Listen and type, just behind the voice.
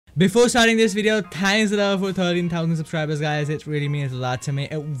Before starting this video, thanks a lot for 13,000 subscribers, guys. It really means a lot to me.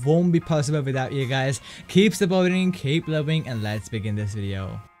 It won't be possible without you guys. Keep supporting, keep loving, and let's begin this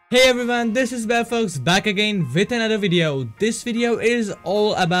video. Hey everyone, this is Barefox back again with another video. This video is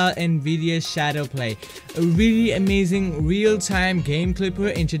all about Nvidia ShadowPlay, a really amazing real-time game clipper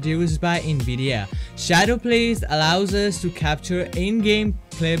introduced by Nvidia. ShadowPlay allows us to capture in-game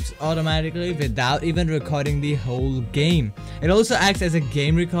clips automatically without even recording the whole game. It also acts as a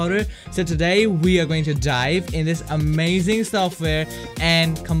game recorder. So today we are going to dive in this amazing software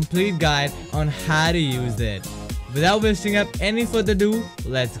and complete guide on how to use it. Without wasting up any further ado,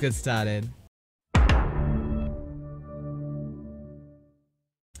 let's get started.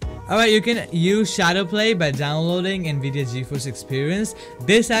 Alright, you can use ShadowPlay by downloading Nvidia GeForce Experience.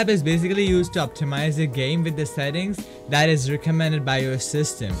 This app is basically used to optimize the game with the settings that is recommended by your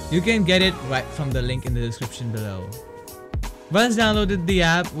system. You can get it right from the link in the description below. Once downloaded the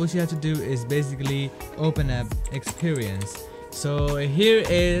app, what you have to do is basically open up Experience. So here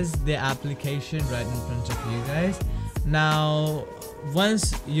is the application right in front of you guys. Now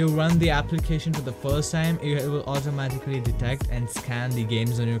once you run the application for the first time, it will automatically detect and scan the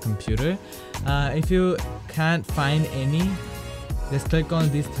games on your computer. If you can't find any, just click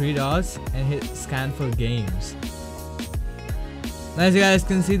on these three dots and hit scan for games. As you guys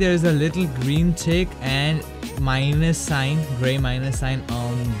can see, there is a little green tick and minus sign, gray minus sign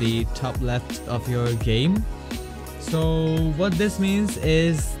on the top left of your game. So what this means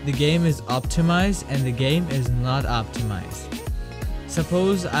is the game is optimized and the game is not optimized.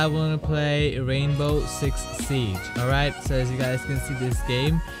 Suppose I want to play Rainbow Six Siege. Alright, so as you guys can see, this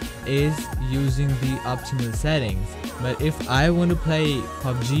game is using the optimal settings. But if I want to play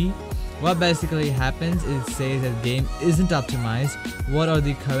PUBG, what basically happens is it says that game isn't optimized. What are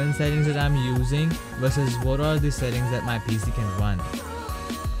the current settings that I'm using versus what are the settings that my PC can run.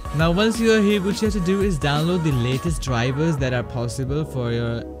 Now once you are here, what you have to do is download the latest drivers that are possible for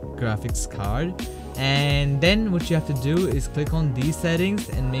your graphics card, and then what you have to do is click on these settings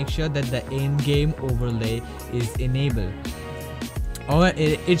and make sure that the in-game overlay is enabled, or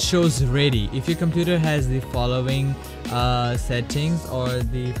it shows ready. If your computer has the following settings or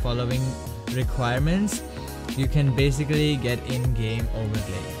the following requirements, you can basically get in-game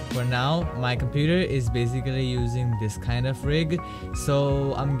overlay. For now, my computer is basically using this kind of rig,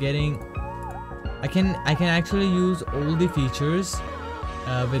 so I can actually use all the features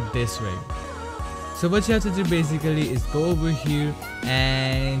with this rig. So what you have to do basically is go over here,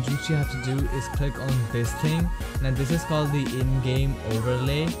 and what you have to do is click on this thing. Now this is called the in-game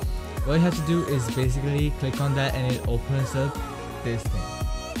overlay. What you have to do is basically click on that and it opens up this thing.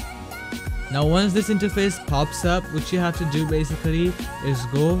 Now once this interface pops up, what you have to do basically is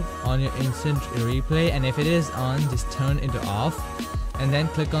go on your instant replay, and if it is on, just turn it off and then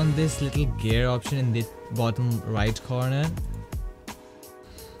click on this little gear option in the bottom right corner.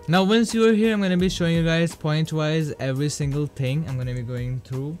 Now once you are here, I'm going to be showing you guys point wise every single thing I'm going to be going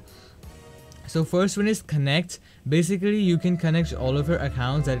through. So first one is connect. Basically you can connect all of your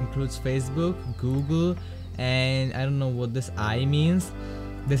accounts. That includes Facebook, Google, and I don't know what this I means.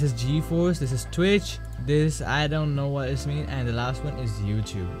 This is GeForce, this is Twitch, this I don't know what it means, and the last one is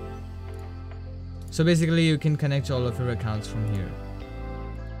YouTube. So basically you can connect all of your accounts from here.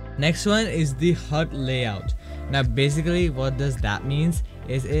 Next one is the HUD layout. Now basically what does that means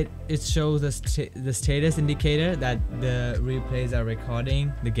is it shows the status indicator that the replays are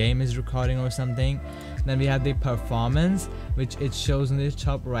recording, the game is recording or something. Then we have the performance, which it shows in the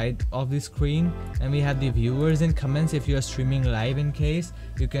top right of the screen, and we have the viewers and comments. If you are streaming live, in case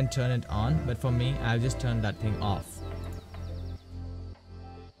you can turn it on, but for me I've just turned that thing off.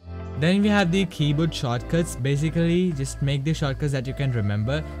 Then we have the keyboard shortcuts. Basically just make the shortcuts that you can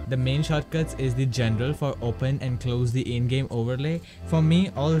remember. The main shortcuts is the general for open and close the in-game overlay. For me,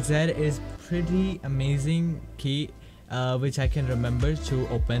 Alt Z is pretty amazing key which I can remember to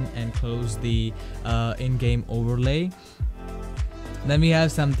open and close the in-game overlay. Then we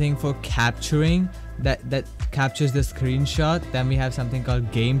have something for capturing that captures the screenshot. Then we have something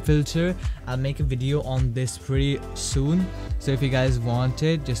called game filter. I'll make a video on this pretty soon, so if you guys want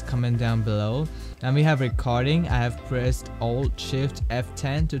it, just comment down below. And we have recording. I have pressed Alt Shift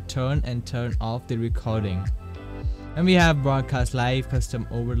F10 to turn and turn off the recording. And we have broadcast live, custom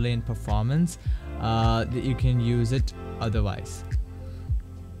overlay, and performance that you can use it otherwise.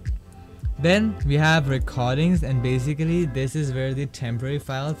 Then we have recordings, and basically this is where the temporary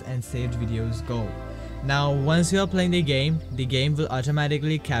files and saved videos go. Now once you are playing the game will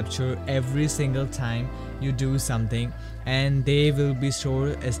automatically capture every single time you do something, and they will be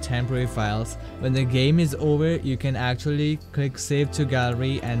stored as temporary files. When the game is over, you can actually click save to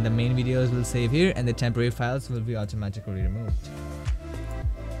gallery and the main videos will save here and the temporary files will be automatically removed.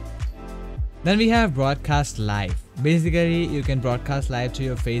 Then we have broadcast live. Basically you can broadcast live to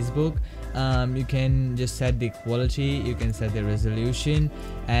your Facebook. You can just set the quality, you can set the resolution,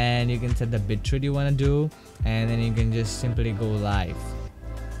 and you can set the bitrate you want to do, and then you can just simply go live.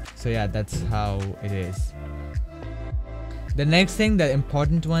 So yeah, that's how it is. The next thing, the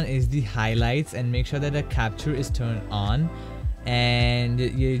important one, is the highlights, and make sure that the capture is turned on, and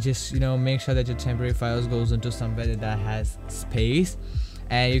you just make sure that your temporary files goes into somewhere that has space.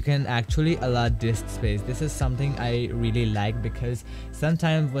 And you can actually allow disk space. This is something I really like, because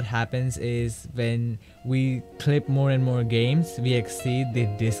sometimes what happens is when we clip more and more games, we exceed the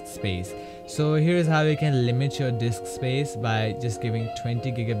disk space. So here's how you can limit your disk space by just giving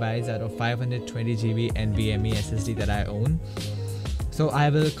 20 gigabytes out of 520 GB NVMe SSD that I own. So I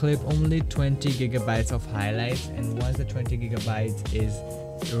will clip only 20 gigabytes of highlights, and once the 20 gigabytes is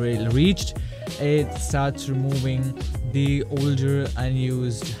reached, it starts removing the older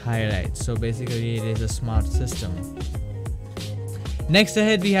unused highlights. So basically it is a smart system. Next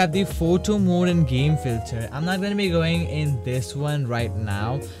ahead we have the photo mode and game filter. I'm not going to be going in this one right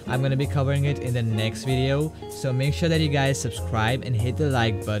now. I'm going to be covering it in the next video. So make sure that you guys subscribe and hit the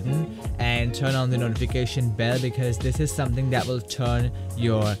like button and turn on the notification bell, because this is something that will turn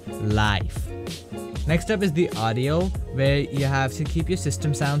your life. Next up is the audio, where you have to keep your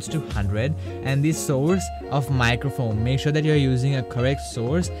system sounds to 100, and the source of microphone, make sure that you're using a correct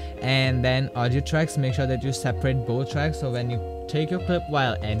source. And then audio tracks, make sure that you separate both tracks, so when you take your clip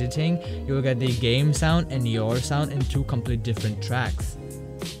while editing, you will get the game sound and your sound in two complete different tracks.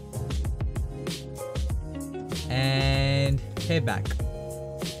 And back.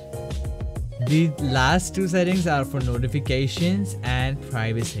 The last two settings are for notifications and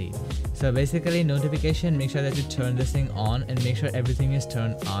privacy. So basically notification, make sure that you turn this thing on and make sure everything is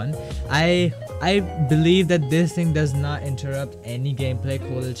turned on. I believe that this thing does not interrupt any gameplay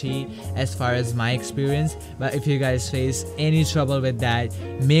quality as far as my experience, but if you guys face any trouble with that,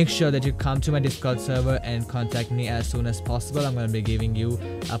 make sure that you come to my Discord server and contact me as soon as possible. I'm going to be giving you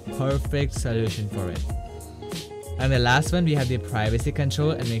a perfect solution for it. And the last one, we have the privacy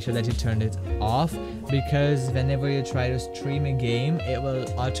control, and make sure that you turn it off, because whenever you try to stream a game, it will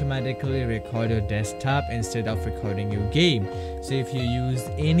automatically record your desktop instead of recording your game. So if you use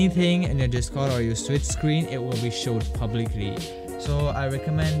anything in your Discord or you switch screen, it will be showed publicly. So I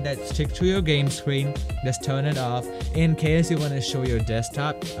recommend that stick to your game screen, just turn it off. In case you want to show your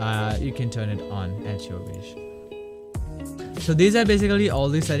desktop, you can turn it on at your wish. So these are basically all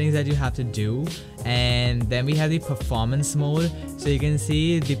the settings that you have to do. And then we have the performance mode, so you can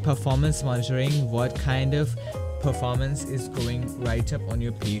see the performance monitoring, what kind of performance is going right up on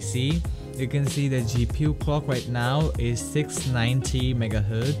your PC. You can see the GPU clock right now is 690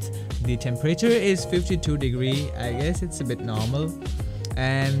 megahertz. The temperature is 52 degrees. I guess it's a bit normal.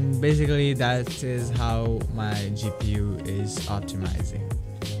 And basically that is how my GPU is optimizing.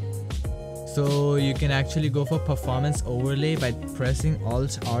 So you can actually go for performance overlay by pressing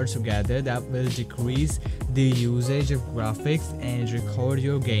Alt-R together. That will decrease the usage of graphics and record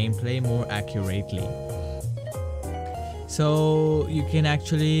your gameplay more accurately. So you can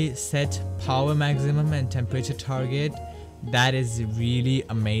actually set power maximum and temperature target. That is really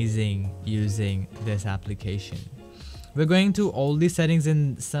amazing using this application. We're going to all these settings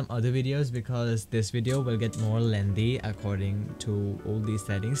in some other videos, because this video will get more lengthy according to all these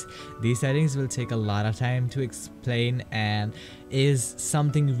settings. These settings will take a lot of time to explain and is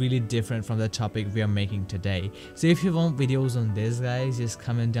something really different from the topic we are making today. So if you want videos on this, guys, just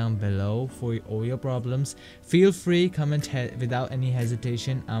comment down below for all your problems. Feel free, comment without any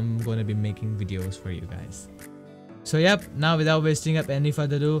hesitation. I'm going to be making videos for you guys. So yep, now without wasting up any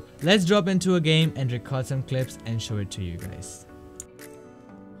further ado, let's drop into a game and record some clips and show it to you guys.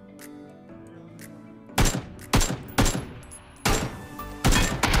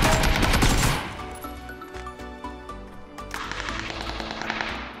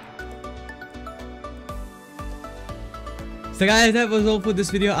 So guys, that was all for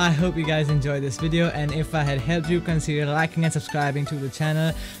this video. I hope you guys enjoyed this video, and if I had helped you, consider liking and subscribing to the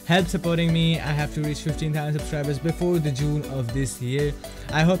channel. Help supporting me. I have to reach 15,000 subscribers before the June of this year.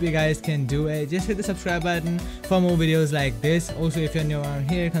 I hope you guys can do it. Just hit the subscribe button for more videos like this. Also, if you're new around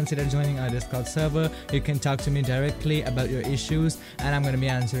here, consider joining our Discord server. You can talk to me directly about your issues, and I'm going to be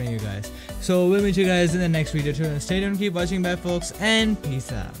answering you guys. So we'll meet you guys in the next video too, and stay tuned, keep watching Barefox, and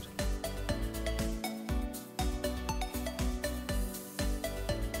peace out.